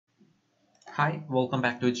Hi, welcome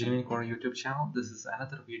back to Genuine Core YouTube channel. This is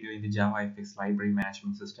another video in the JavaFX Library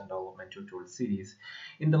Management System Development Tutorial series.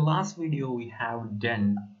 In the last video, we have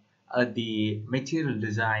done the material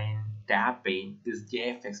design tab pane, this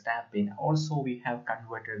JFX tab pane. Also, we have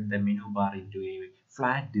converted the menu bar into a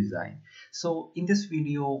flat design. So in this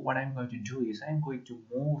video, what I'm going to do is I'm going to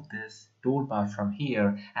move this toolbar from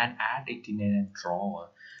here and add it in a drawer.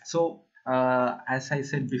 So as I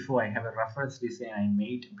said before, I have a reference design I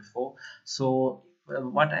made before. So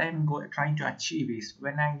what I'm trying to achieve is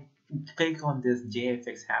when I click on this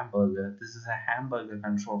JFX hamburger, this is a hamburger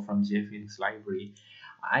control from JFX library.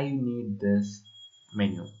 I need this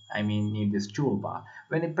menu. I mean, need this toolbar.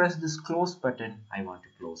 When I press this close button, I want to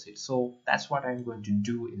close it. So that's what I'm going to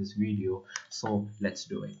do in this video. So let's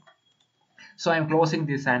do it. So I'm closing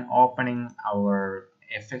this and opening our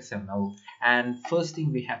FXML, and first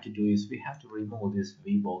thing we have to do is we have to remove this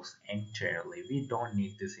VBox entirely. We don't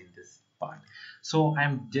need this in this part, so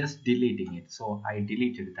I'm just deleting it. So I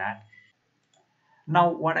deleted that. Now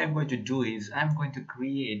what I'm going to do is I'm going to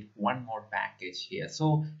create one more package here.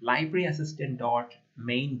 So library assistant dot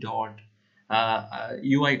main dot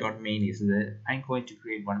UI dot main is there. I'm going to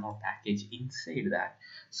create one more package inside that.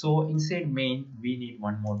 So inside main we need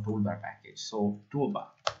one more toolbar package. So toolbar.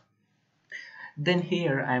 Then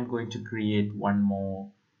here I'm going to create one more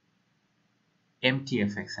empty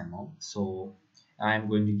FXML. So I'm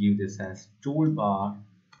going to give this as toolbar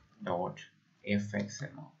dot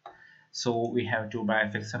FXML. So we have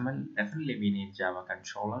toolbar FXML. Definitely we need Java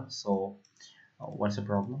controller. So what's the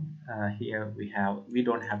problem? Here we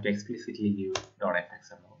don't have to explicitly give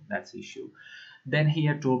 .fxml. That's the issue. Then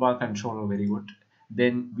here toolbar controller, very good.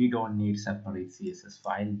 Then we don't need separate CSS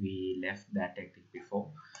file. We left that technique before.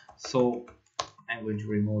 So I'm going to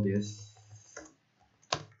remove this,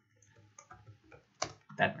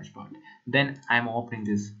 that much part. Then I'm opening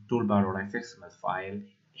this toolbar.fxml file.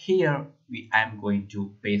 Here I'm going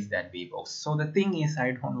to paste that VBox. So the thing is,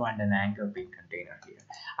 I don't want an anchor pin container here.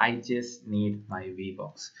 I just need my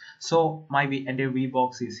VBox. So my entire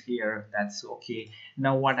VBox is here. That's okay.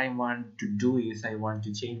 Now what I want to do is I want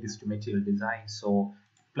to change this to material design. So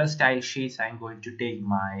plus style sheets, I'm going to take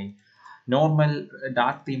my normal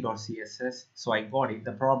dark theme.css. So I got it.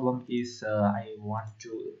 The problem is I want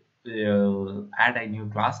to add a new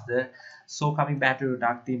class there. So coming back to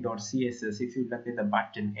dark theme.css, if you look in the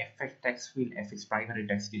button fx text field, fx primary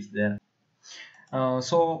text is there.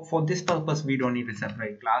 So for this purpose we don't need a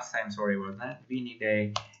separate class. I'm sorry about that. We need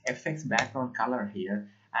a fx background color here,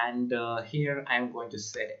 and here I'm going to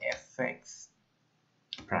set fx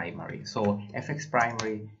primary. So fx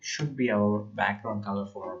primary should be our background color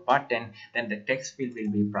for our button. Then the text field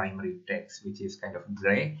will be primary text, which is kind of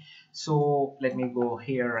gray. So let me go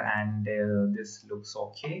here, and this looks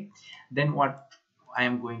okay. Then what I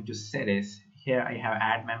am going to set is, here I have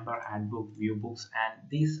add member, add book, view books, and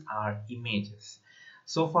these are images.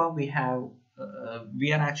 So far we have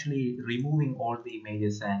we are actually removing all the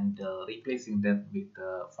images and replacing them with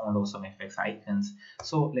font awesome FX icons.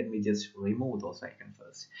 So let me just remove those icons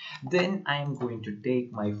first. Then I am going to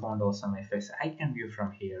take my font awesome FX icon view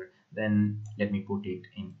from here. Then let me put it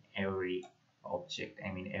in every object,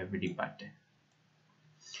 I mean every button,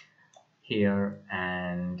 here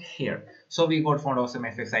and here. So we got font awesome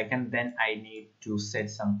FX icon. Then I need to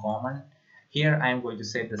set some common. Here I am going to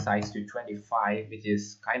set the size to 25, which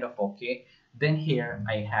is kind of okay. Then here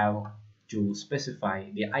I have to specify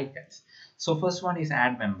the icons. So first one is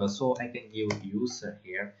add member, so I can give user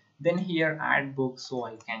here. Then here add book, so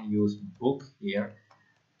I can use book here.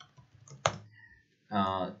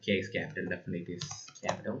 K is capital, definitely it is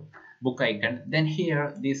capital. Book icon. Then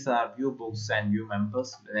here these are view books and view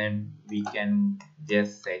members. Then we can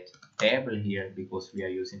just set table here because we are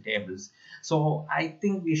using tables. So I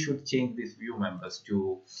think we should change this view members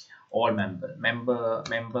to all member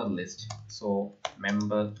list. So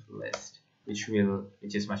member list,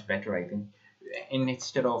 which is much better, I think.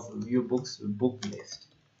 Instead of view books, book list.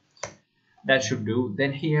 That should do.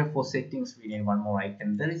 Then here for settings we need one more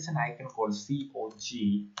icon. There is an icon called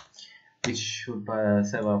COG, which should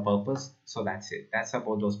serve our purpose. So that's it. That's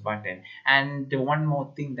about those buttons. And the one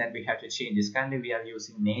more thing that we have to change is, currently we are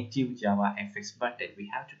using native JavaFX button. We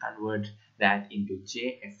have to convert that into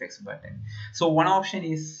JFX button. So one option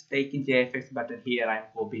is taking JFX button here. I'm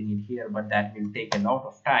copying it here, but that will take a lot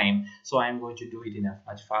of time. So I'm going to do it in a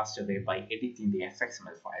much faster way by editing the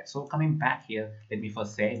FXML file. So coming back here, let me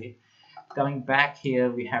first save it. Coming back here,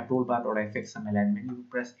 we have toolbar.fxml, and when you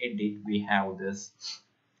press edit, we have this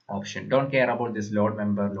option. Don't care about this load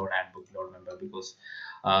member, load add book, load member, because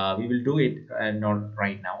we will do it not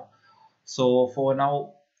right now. So for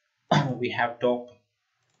now we have talked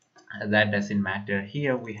that doesn't matter.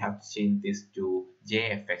 Here we have to change this to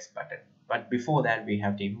JFX button, but before that we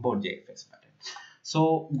have to import JFX button.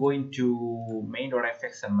 So going to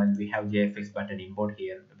main.fxml, we have JFX button import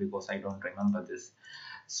here because I don't remember this.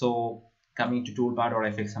 So coming to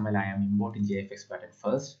toolbar.fxml, I am importing JFX button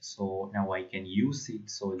first, so now I can use it.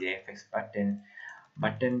 So JFX button,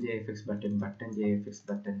 JFX button, JFX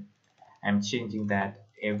button, I'm changing that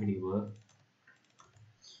everywhere.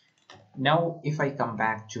 Now if I come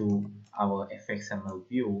back to our fxml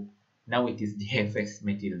view, now it is the JFX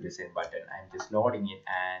material design button. I'm just loading it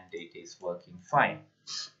and it is working fine.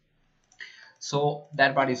 So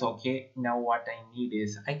that part is okay. Now what I need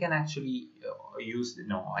is I can actually use,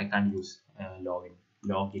 no, I can't use login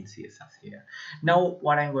CSS here. Now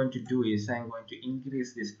what I'm going to do is I'm going to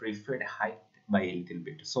increase this preferred height by a little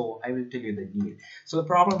bit. So I will tell you the need. So the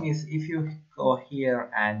problem is if you go here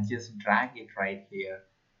and just drag it right here,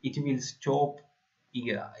 it will stop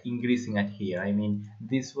increasing at here. I mean,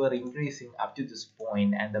 these were increasing up to this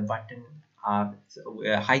point and the button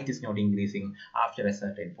height is not increasing after a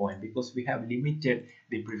certain point because we have limited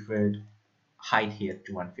the preferred height here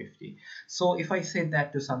to 150. So if I set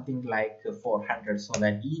that to something like 400, so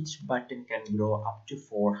that each button can grow up to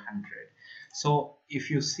 400. So if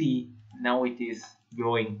you see, now it is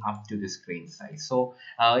growing up to the screen size. So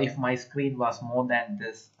if my screen was more than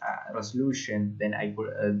this resolution, then I could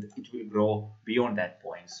it will grow beyond that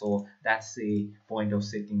point. So that's the point of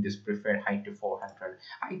setting this preferred height to 400.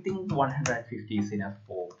 I think 150 is enough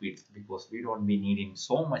for width because we don't be needing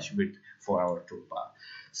so much width for our toolbar.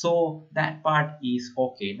 So that part is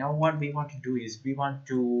okay. Now what we want to do is we want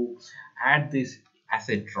to add this as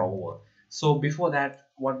a drawer. So before that,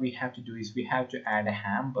 what we have to do is we have to add a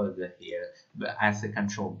hamburger here as a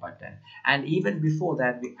control button. And even before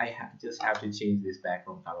that, I just have to change this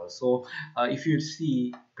background color. So if you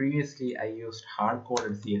see, previously I used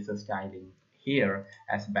hard-coded CSS styling here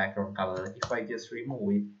as background color. If I just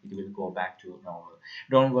remove it, it will go back to normal.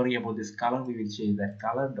 Don't worry about this color, we will change that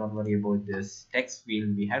color. Don't worry about this text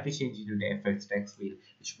field, we have to change it to the FX text field,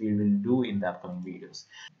 which we will do in the upcoming videos.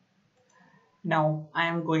 Now I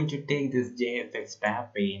am going to take this JFX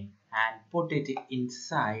tab pane and put it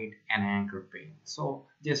inside an anchor pane. So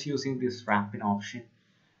just using this wrapping option,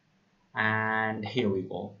 and here we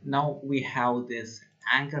go. Now we have this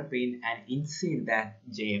anchor pane and inside that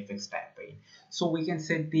JFX tab pane. So we can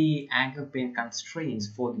set the anchor pane constraints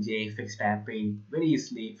for the JFX tab pane very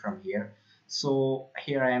easily from here. So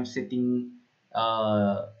here I am setting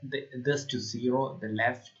this to 0, the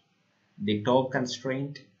left, the top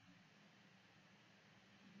constraint,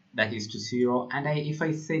 that is to 0, and if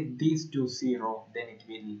I set these to 0, then it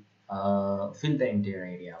will fill the entire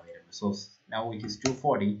area available. So now it is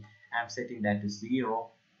 240. I'm setting that to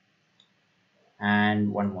 0,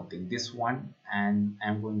 and one more thing, this one, and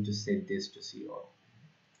I'm going to set this to 0.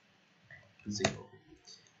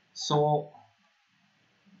 So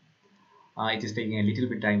it is taking a little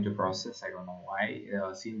bit time to process. I don't know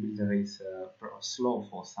why. Scene builder is slow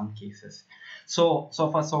for some cases. So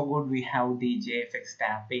far so good. We have the JFX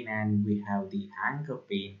tab pane and we have the anchor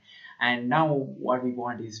pane, and now what we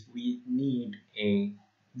want is we need a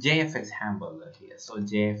JFX hamburger here. So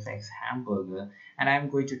JFX hamburger, and I'm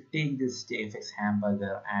going to take this JFX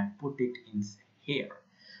hamburger and put it in here.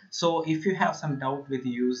 So if you have some doubt with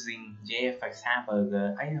using JFX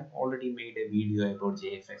hamburger, I have already made a video about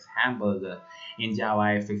JFX hamburger in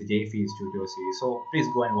JavaFX JFX tutorial series. So please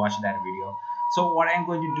go and watch that video. So what I'm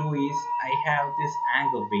going to do is I have this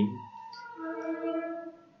anchor pane,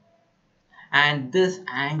 and this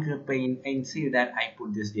anchor pane, inside that I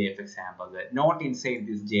put this JFX hamburger, not inside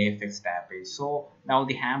this JFX tab page. So now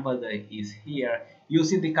the hamburger is here.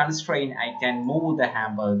 Using the constraint, I can move the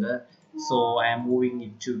hamburger. So I am moving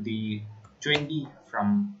it to the 20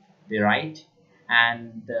 from the right,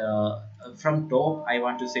 and from top I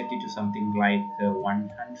want to set it to something like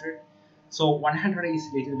 100. So 100 is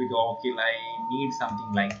a little bit okay. I need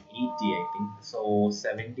something like 80, I think. So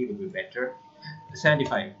 70 will be better.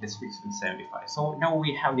 75, let's fix with 75. So now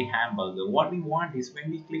we have the hamburger. What we want is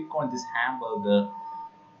when we click on this hamburger,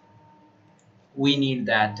 we need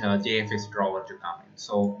that JFXDrawer to come in.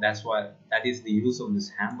 So that is the use of this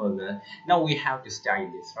hamburger. Now we have to style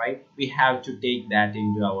this, right? We have to take that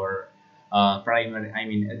into our primary, I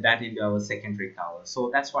mean that into our secondary color. So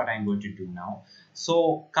that's what I'm going to do now.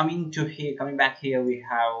 So coming back here, we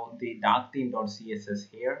have the dark theme.css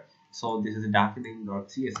here. So this is the dark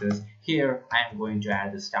theme.css. Here I am going to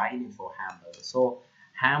add the styling for hamburger. So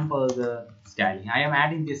hamburger styling, I am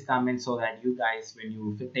adding this comment so that you guys, when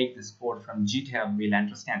you take this code from GitHub, will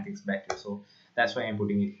understand things better. So That's why I'm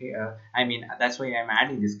putting it here. I mean, that's why I'm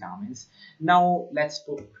adding these comments. Now let's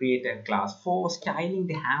create a class. For styling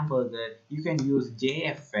the hamburger, you can use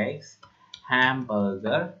JFX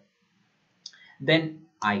hamburger, then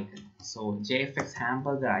icon. So JFX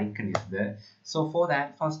hamburger icon is there. So for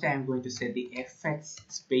that, first I'm going to set the FX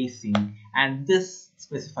spacing, and this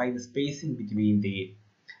specify the spacing between the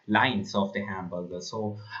lines of the hamburger.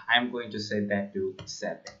 So I'm going to set that to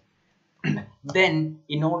 7. Then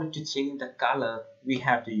in order to change the color, we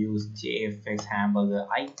have to use JFX hamburger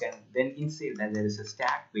icon. Then inside that there is a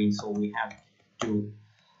stack pane, so we have to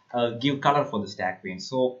give color for the stack pane.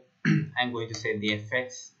 So I'm going to set the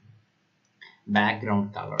FX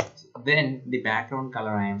background color. Then the background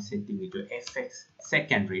color I am setting it to FX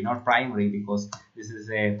secondary, not primary, because this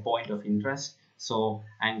is a point of interest. So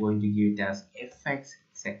I'm going to give it as FX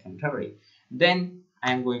secondary. Then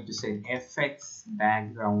I'm going to set FX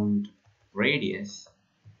background radius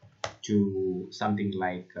to something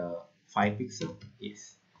like 5 pixel.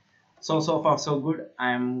 Yes. So far so good.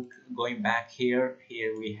 I'm going back here.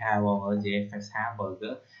 Here we have our JFX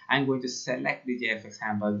hamburger. I'm going to select the JFX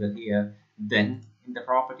hamburger here. Then in the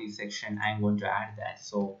properties section, I'm going to add that.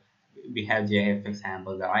 So we have JFX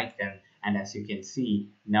hamburger icon, and as you can see,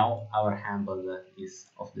 now our hamburger is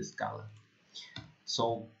of this color.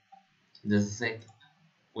 So this is it.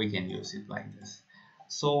 We can use it like this.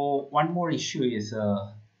 So one more issue is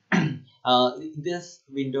this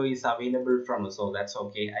window is available from, so that's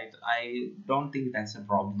okay. I don't think that's a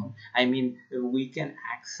problem. I mean, we can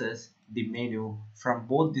access the menu from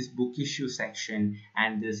both this book issue section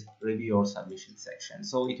and this review or submission section,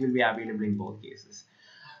 so it will be available in both cases.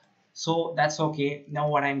 So that's okay. Now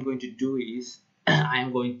what I'm going to do is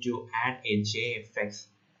I'm going to add a JFX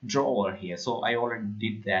drawer here. So I already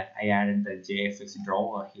did that. I added the JFX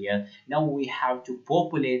drawer here. Now we have to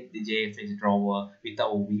populate the JFX drawer with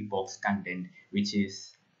our VBox content, which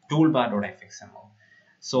is toolbar.fxml.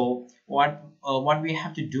 So what we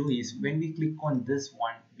have to do is, when we click on this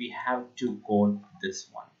one, we have to code this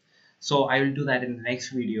one. So I will do that in the next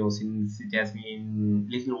video, since it has been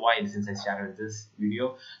a little while since I started this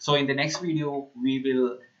video. So in the next video, we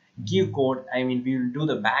will give code. I mean, we will do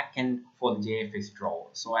the backend for the JFX drawer.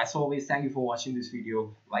 So as always, thank you for watching this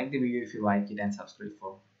video. Like the video if you like it, and subscribe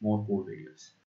for more cool videos.